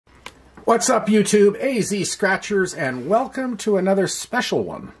What's up, YouTube? AZ Scratchers, and welcome to another special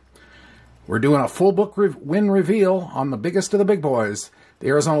one. We're doing a full book win reveal on the biggest of the big boys, the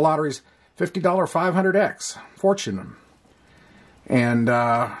Arizona Lottery's $50 500X Fortune. And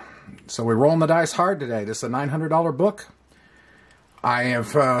so we're rolling the dice hard today. This is a $900 book. I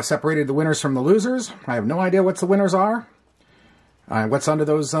have separated the winners from the losers. I have no idea what the winners are. What's under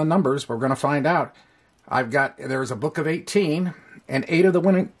those numbers, we're going to find out. There's a book of 18, and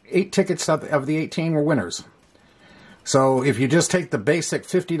 8 tickets of the 18 were winners. So if you just take the basic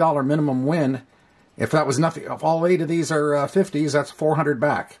 $50 minimum win, if that was nothing, if all 8 of these are 50s, that's 400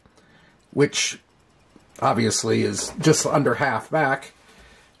 back, which obviously is just under half back.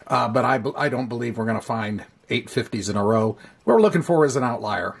 But I don't believe we're going to find 8 50s in a row. What we're looking for is an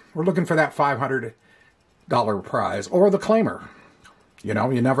outlier. We're looking for that $500 prize or the claimer. You know,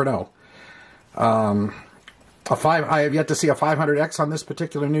 you never know. I have yet to see a 500X on this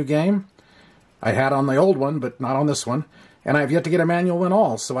particular new game. I had on the old one, but not on this one. And I have yet to get a manual win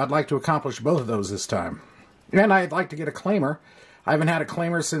all, so I'd like to accomplish both of those this time. And I'd like to get a claimer. I haven't had a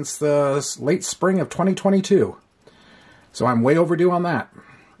claimer since the late spring of 2022. So I'm way overdue on that.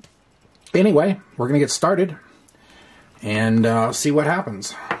 Anyway, we're going to get started and see what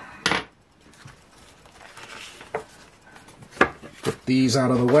happens. Put these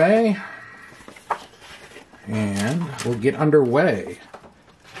out of the way. And we'll get underway.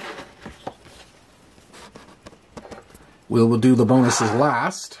 We'll do the bonuses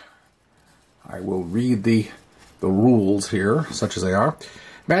last. I will read the rules here, such as they are.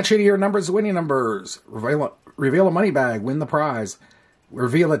 Match 80 your numbers, winning numbers. Reveal a money bag, win the prize.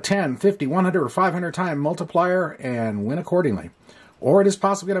 Reveal a 10, 50, 100, or 500 time multiplier and win accordingly. Or it is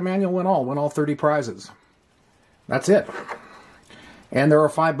possible to get a manual win all 30 prizes. That's it. And there are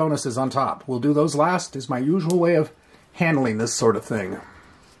 5 bonuses on top. We'll do those last, is my usual way of handling this sort of thing.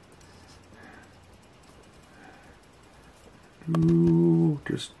 Ooh,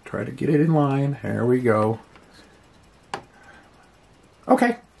 just try to get it in line. There we go.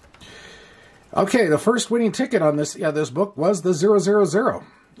 Okay. Okay, the first winning ticket on this book was the 000.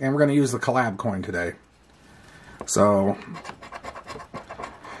 And we're going to use the collab coin today. So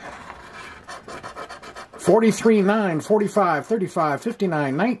 43, 9, 45, 35,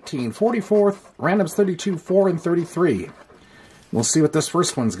 59, 19, 44, randoms 32, 4, and 33. We'll see what this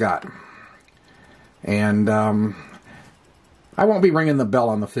first one's got. And I won't be ringing the bell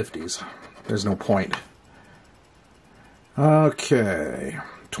on the 50s. There's no point. Okay.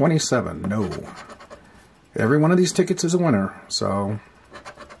 27, no. Every one of these tickets is a winner. So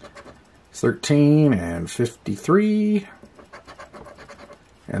 13 and 53.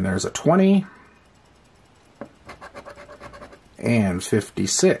 And there's a 20. And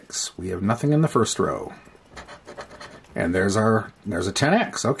 56. We have nothing in the first row. And there's a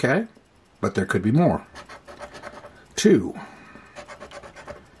 10X, okay. But there could be more. 2.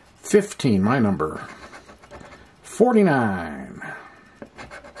 15, my number. 49.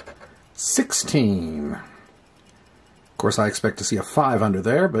 16. Of course, I expect to see a 5 under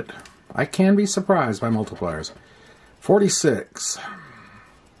there, but I can be surprised by multipliers. 46.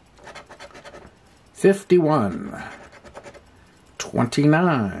 51.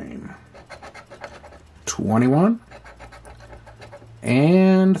 29, 21,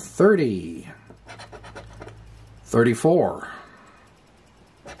 and 30, 34,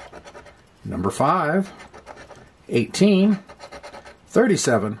 number 5, 18,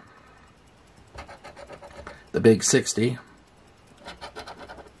 37, the big 60,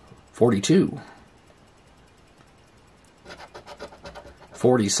 42,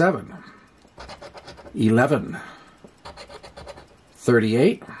 47, 11,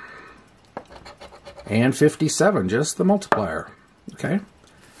 38, and 57, just the multiplier. Okay,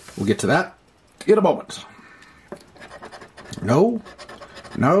 we'll get to that in a moment. No,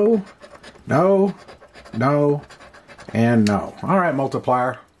 no, no, no, and no. All right,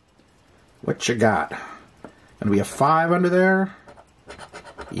 multiplier, what you got? Gonna be a 5 under there?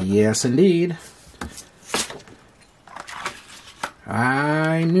 Yes, indeed.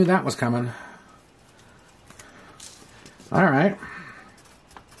 I knew that was coming. All right.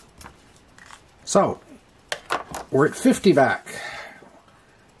 So, we're at 50 back.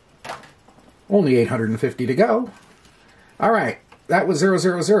 Only 850 to go. All right, that was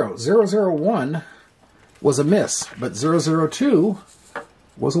 000. 001 was a miss, but 002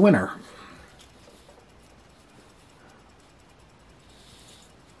 was a winner.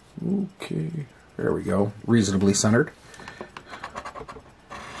 Okay, there we go. Reasonably centered.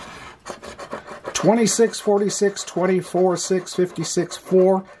 26, 46, 24, 6, 56,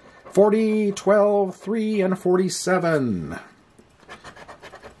 4, 40, 12, 3, and 47.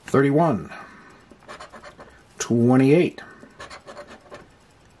 31, 28,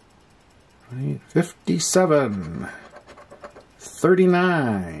 57,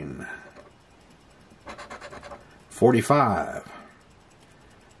 39, 45,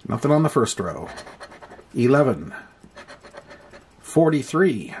 nothing on the first row, 11,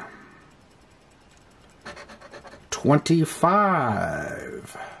 43,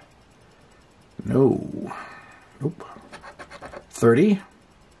 25, no, nope, 30,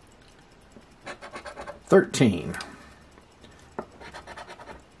 13,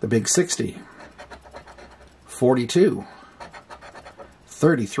 the big 60, 42,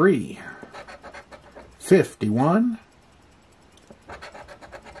 33, 51,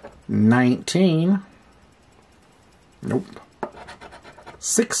 19, nope,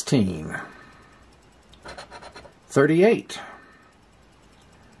 16, 38,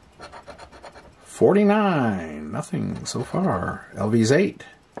 49, nothing so far, LV's 8,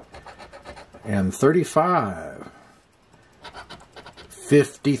 and 35,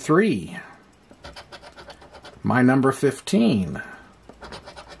 53, my number 15,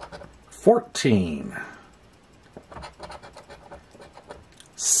 14,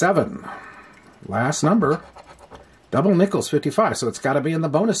 7, last number, double nickels, 55, so it's got to be in the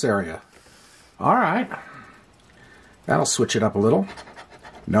bonus area. All right, that'll switch it up a little.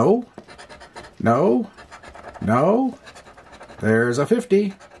 No, no, no, there's a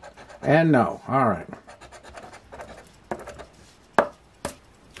 50, and no. All right.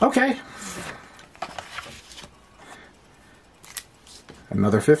 Okay.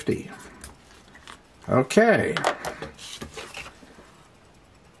 Another 50. Okay.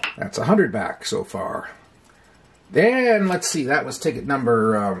 That's 100 back so far. Then, let's see, that was ticket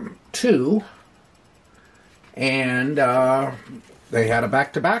number 2. And they had a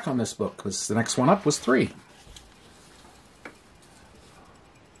back-to-back on this book, because the next one up was 3.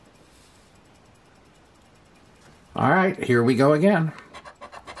 All right, here we go again.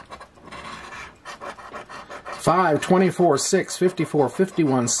 5, 24, 6, 54,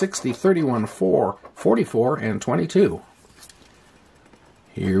 51, 60, 31, 4, 44, and 22.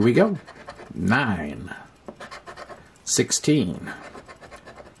 Here we go. 9, 16,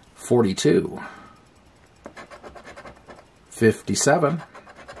 42, 57,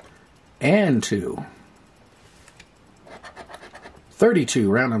 and 2. 32,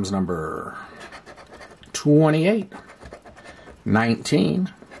 randoms number 28,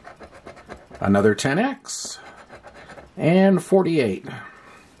 19, another 10X, and 48,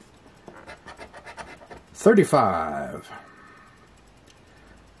 35,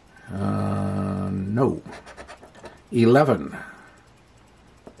 no, 11,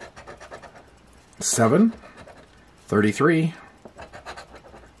 7, 33,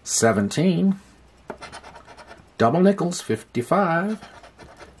 17, double nickels, 55,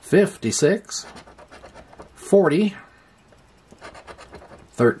 56, 40,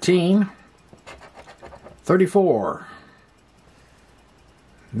 13, 34,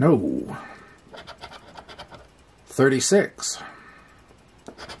 no, 36,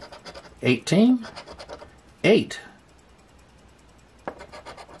 18, 8,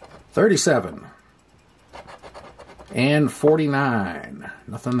 37, and 49.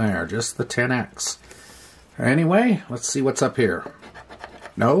 Nothing there, just the 10X. Anyway, let's see what's up here.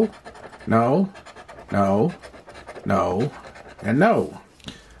 No, no, no, no, and no.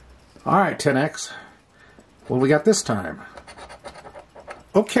 All right, 10X. What do we got this time?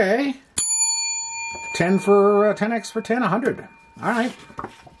 Okay. 10 for 10X for 10, 100. All right.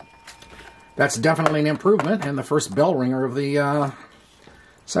 That's definitely an improvement and the first bell ringer of the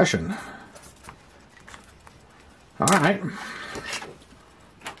session. All right.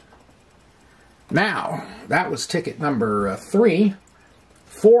 Now, that was ticket number 3.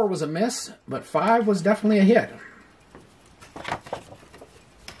 4 was a miss, but 5 was definitely a hit.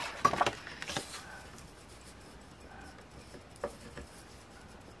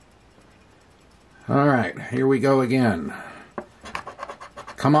 All right, here we go again.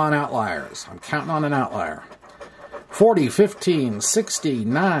 Come on, outliers. I'm counting on an outlier. 40, 15, 60,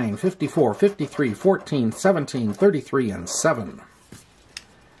 9, 54, 53, 14, 17, 33, and 7.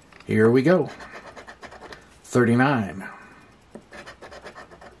 Here we go. 39,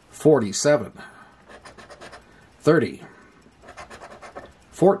 47, 30,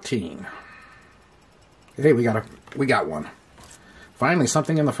 14. Hey, we got one. Finally,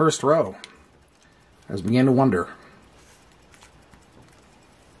 something in the first row. I was beginning to wonder.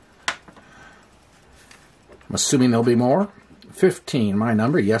 I'm assuming there'll be more. 15, my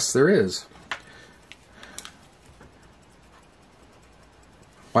number. Yes, there is.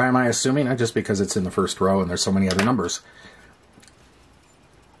 Why am I assuming? Just because it's in the first row and there's so many other numbers.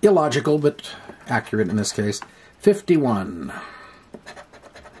 illogical, but accurate in this case. 51,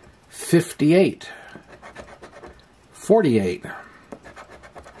 58, 48,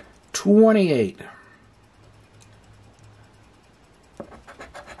 28.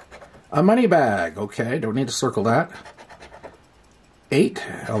 A money bag. Okay, don't need to circle that. 8,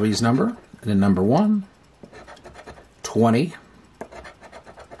 LV's number. And then number 1. 20.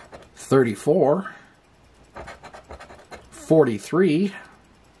 34. 43.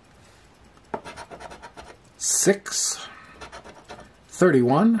 6.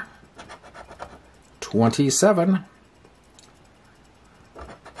 31. 27.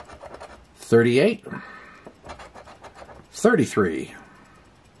 38. 33.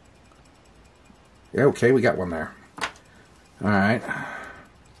 Yeah, okay, we got one there. All right.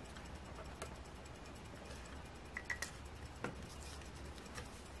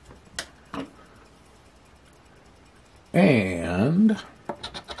 And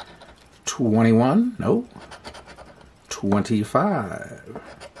 21, no. 25.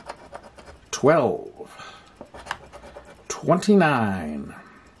 12. 29.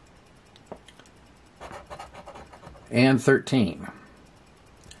 And 13.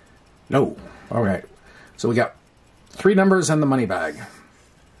 No. All right. So we got 3 numbers and the money bag.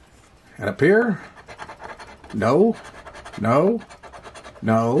 And up here, no, no,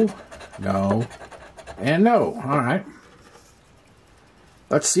 no, no, and no. All right.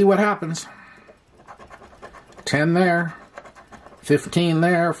 Let's see what happens. 10 there. 15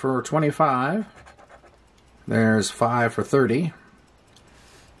 there for 25. There's 5 for 30.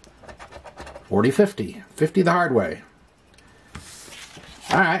 40, 50. 50 the hard way.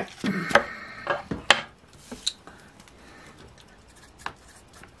 All right.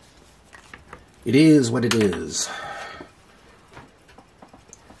 It is what it is.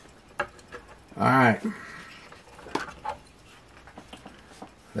 All right.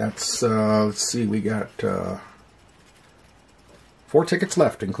 That's, let's see, we got 4 tickets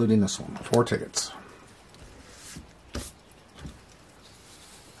left, including this one. 4 tickets.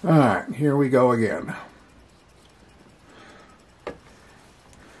 All right, here we go again.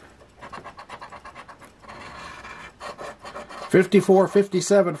 $54,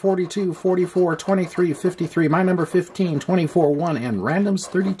 $57, $42, $44, $23, $53. My number 15, $24, 1, and randoms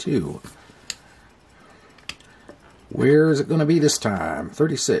 32. Where is it going to be this time?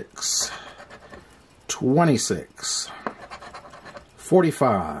 36, 26,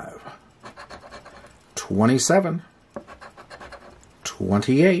 45, 27,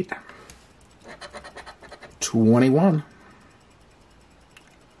 28, 21,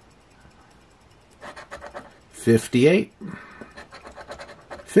 58,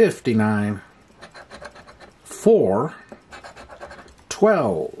 59, 4,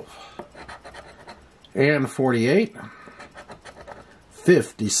 12, and 48,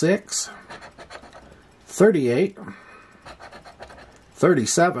 56, 38,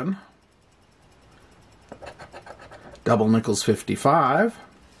 37, double nickels 55,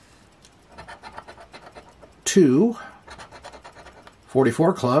 2,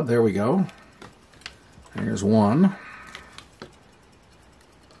 44 club, there we go. Here's 1.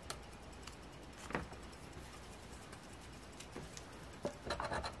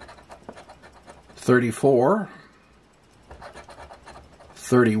 34,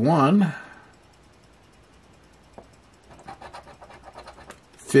 31,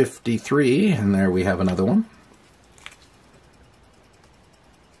 53, and there we have another one.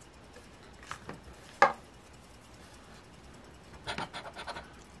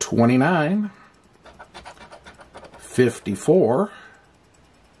 29, 54,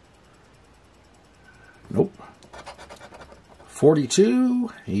 nope,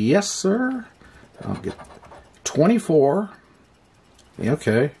 42, yes sir. I'll get 24. Yeah,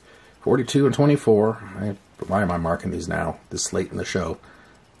 okay. 42 and 24. Why am I marking these now, this late in the show?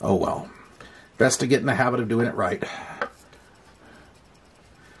 Oh well. Best to get in the habit of doing it right.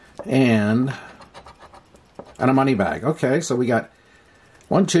 And a money bag. Okay, so we got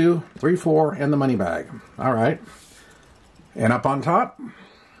 1, 2, 3, 4, and the money bag. All right. And up on top?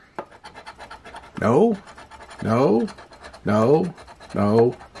 No, no, no,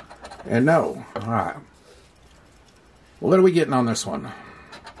 no, and no. All right. Well, what are we getting on this one?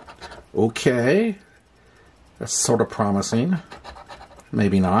 Okay. That's sort of promising.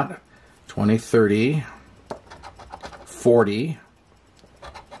 Maybe not. 20, 30, 40,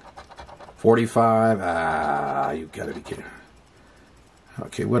 45. Ah, you've got to be kidding.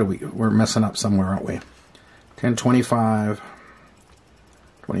 Okay, what are we? We're messing up somewhere, aren't we? 10, 25,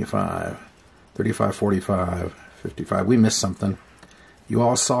 25, 35, 45, 55. We missed something. You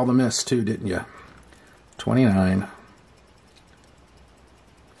all saw the miss too, didn't you? 29,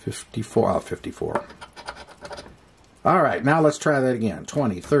 54, 54. All right, now let's try that again.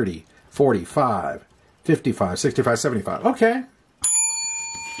 20, 30, 45, 55, 65, 75. Okay.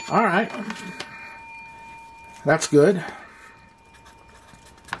 All right. That's good.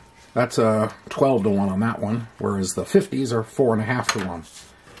 That's 12 to 1 on that one, whereas the 50s are 4.5 to 1.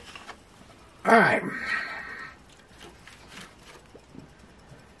 All right.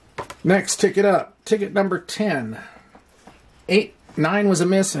 Next ticket up. Ticket number 10. 9 was a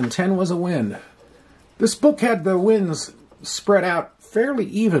miss and 10 was a win. This book had the wins spread out fairly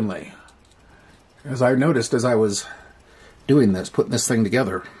evenly, as I noticed as I was doing this, putting this thing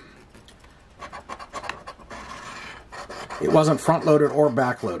together. It wasn't front-loaded or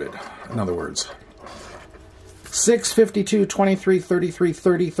back-loaded, in other words. 6, 52, 23, 33,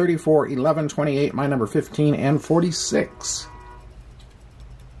 30, 34, 11, 28, my number 15, and 46.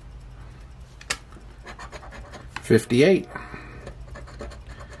 58.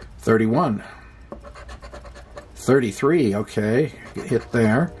 31. 33, okay, hit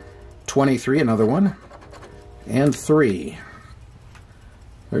there. 23, another one. And 3.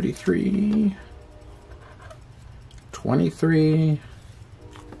 33. 23.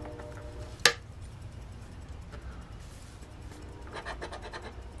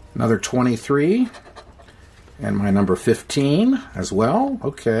 Another 23. And my number 15 as well.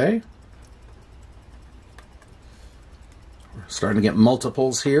 Okay. We're starting to get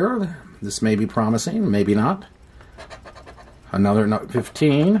multiples here. This may be promising, maybe not. Another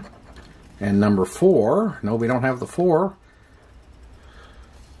 15. And number 4. No, we don't have the 4.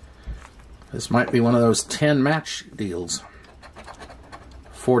 This might be one of those 10 match deals.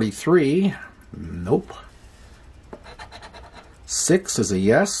 43. Nope. 6 is a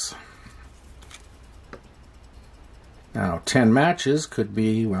yes. Now, 10 matches could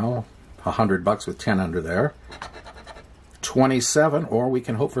be, well, $100 with 10 under there. 27, or we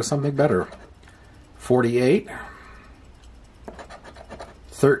can hope for something better. 48.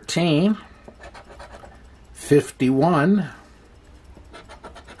 13. 51.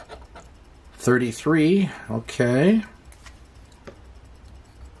 33, okay.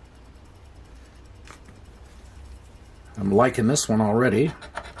 I'm liking this one already,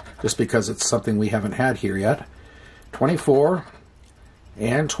 just because it's something we haven't had here yet. 24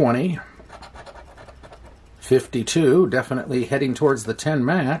 and 20. 52, definitely heading towards the 10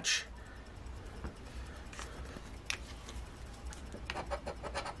 match.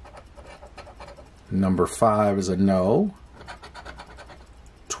 Number 5 is a no.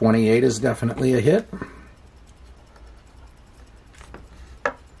 28 is definitely a hit.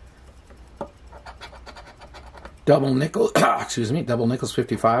 Double nickel, excuse me, double nickels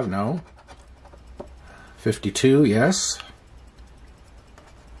 55, no. 52, yes.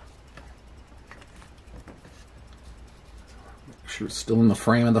 Make sure it's still in the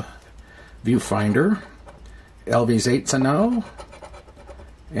frame of the viewfinder. LV's 8's a no.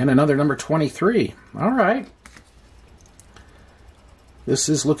 And another number 23. All right. This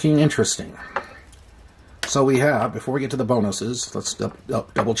is looking interesting. So we have, before we get to the bonuses, let's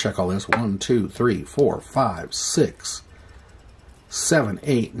double check all this. 1, 2, 3, 4, 5, 6, 7,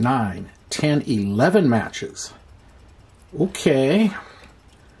 8, 9, 10, 11 matches. Okay.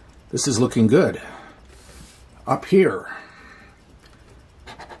 This is looking good. Up here,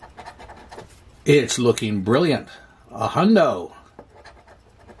 it's looking brilliant. A hundo.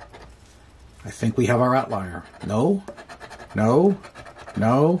 I think we have our outlier. No, no,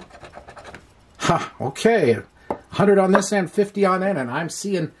 no. Ha, okay. 100 on this end, 50 on that end.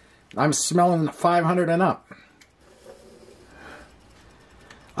 I'm smelling 500 and up.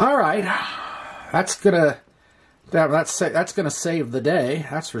 All right. That's gonna save the day,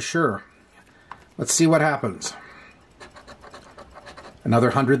 that's for sure. Let's see what happens. Another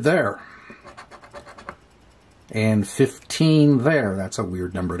 100 there. And 15 there. That's a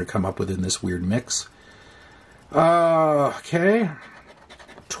weird number to come up with in this weird mix. Okay.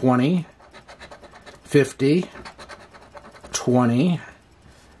 20. 50. 20.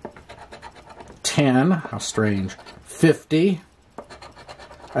 10. How strange. 50.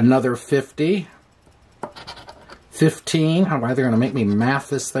 Another 50. 15. How are they going to make me math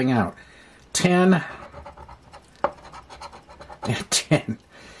this thing out? 10. 10.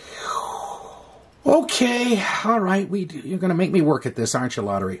 Okay, all right, you're going to make me work at this, aren't you,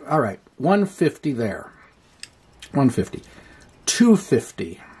 lottery? All right, 150 there. 150.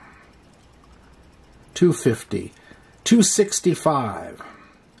 250. 250. 265.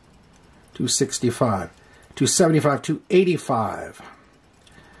 265. 275. 285.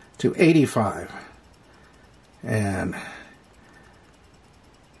 285. And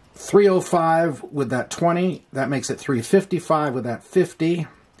 305 with that 20. That makes it 355 with that 50.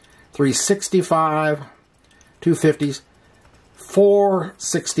 365, 250s,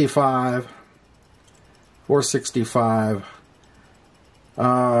 465, 465,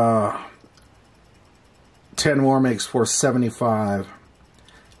 10 more makes 475,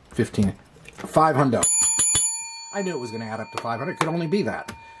 15, 500. I knew it was going to add up to 500. It could only be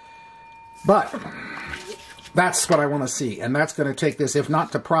that. But that's what I want to see. And that's going to take this, if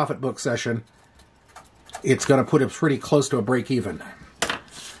not to profit book session, it's going to put it pretty close to a break even.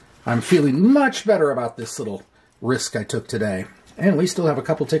 I'm feeling much better about this little risk I took today. And we still have a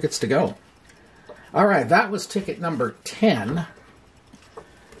couple tickets to go. All right, that was ticket number 10.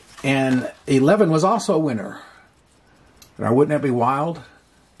 And 11 was also a winner. Now, wouldn't that be wild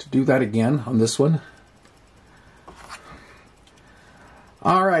to do that again on this one?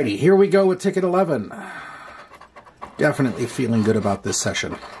 All righty, here we go with ticket 11. Definitely feeling good about this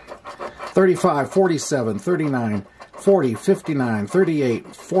session. 35, 47, 39, 40, 59,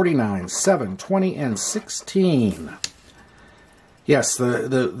 38, 49, 7, 20, and 16. Yes,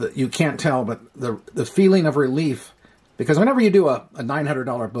 you can't tell, but the feeling of relief, because whenever you do a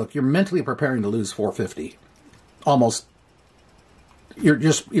 $900 book, you're mentally preparing to lose $450. Almost,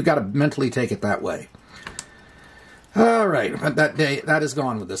 you've got to mentally take it that way. All right, but that is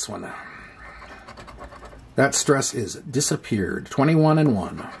gone with this one. That stress is disappeared. 21 and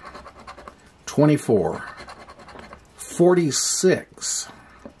 1. 24. 46.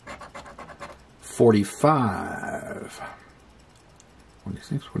 45.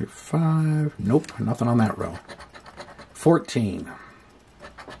 46, 45. Nope, nothing on that row. 14.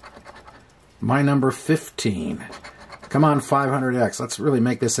 My number 15. Come on, 500X. Let's really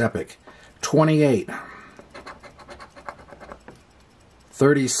make this epic. 28.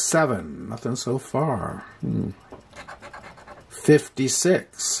 37. Nothing so far.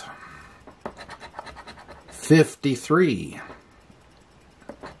 56. 53.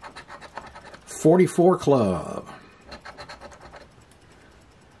 44 club.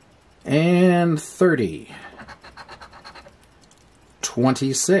 And 30.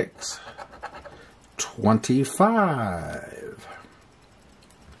 26. 25.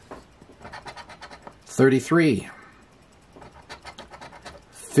 33.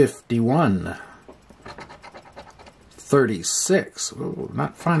 51. 36. Oh,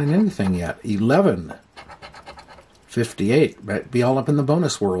 not finding anything yet. 11. 58. Might be all up in the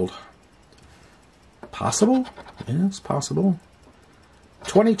bonus world. Possible? Yes, possible.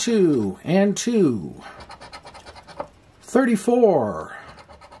 22 and 2. 34.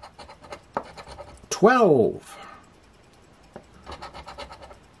 12.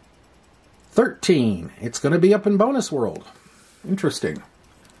 13. It's going to be up in bonus world. Interesting.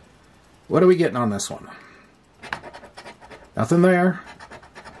 What are we getting on this one? Nothing there.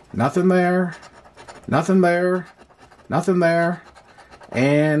 Nothing there. Nothing there. Nothing there.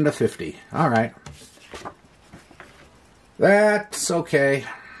 And a 50. All right. That's okay.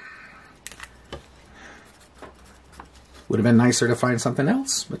 Would have been nicer to find something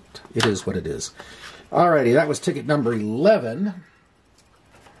else, but it is what it is. Alrighty, that was ticket number 11.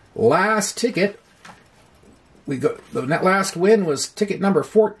 Last ticket. The last win was ticket number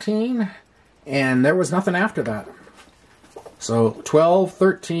 14, and there was nothing after that. So 12,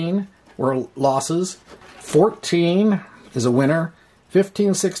 13 were losses. 14 is a winner.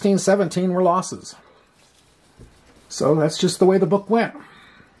 15, 16, 17 were losses. So that's just the way the book went.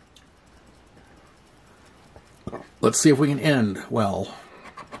 Let's see if we can end well.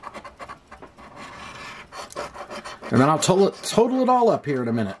 And then I'll total it all up here in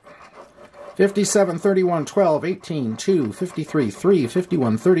a minute. 57, 31, 12, 18, 2, 53, 3,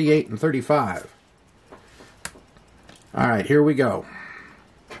 51, 38, and 35. All right, here we go.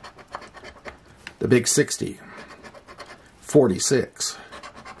 The big 60. 46.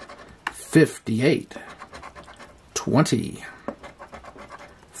 58. 20.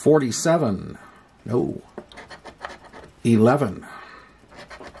 47. No. 11.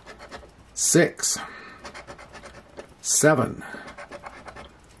 6. 7.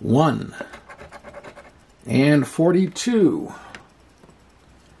 1. And 42.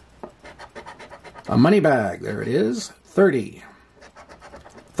 A money bag. There it is. 30.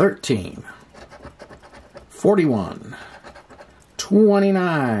 13. 41.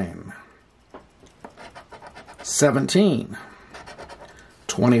 29. 17.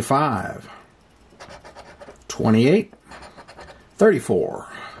 25. 28. 34.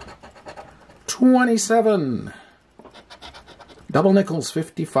 27. Double nickels,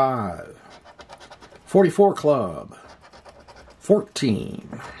 55. 44 club.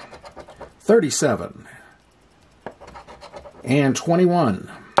 14. 37. And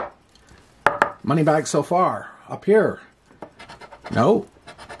 21. Money bag so far. Up here. No.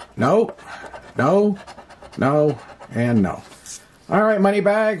 No, no, no, and no. All right, money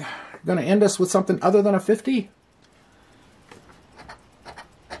bag. Going to end us with something other than a 50?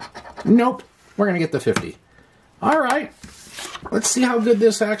 Nope. We're going to get the 50. All right. Let's see how good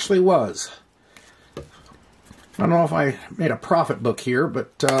this actually was. I don't know if I made a profit book here,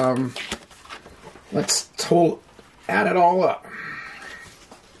 but let's add it all up.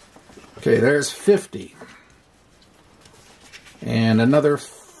 Okay, there's 50. And another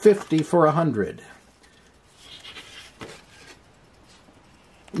 50 for 100.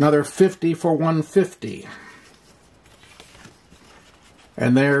 Another 50 for 150.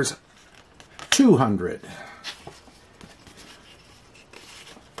 And there's 200.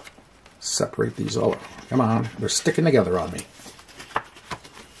 Separate these all. Come on, they're sticking together on me.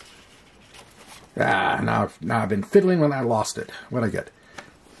 Now I've been fiddling when I lost it. What'd I get?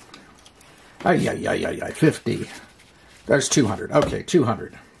 Ay, 50. There's 200. Okay,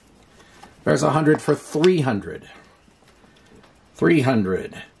 200. There's 100 for 300.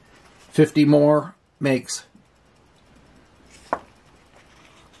 300. 50 more makes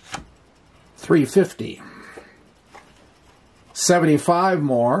 350. 75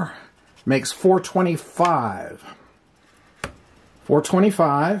 more makes 425.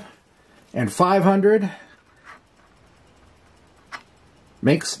 425 and 500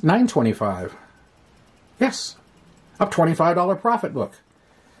 makes 925. Yes, a $25 profit book.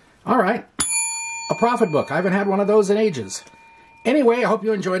 All right, a profit book. I haven't had one of those in ages. Anyway, I hope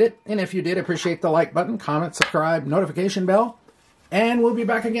you enjoyed it, and if you did, appreciate the like button, comment, subscribe, notification bell, and we'll be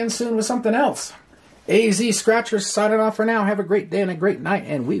back again soon with something else. AZ Scratchers signing off for now. Have a great day and a great night,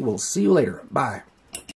 and we will see you later. Bye.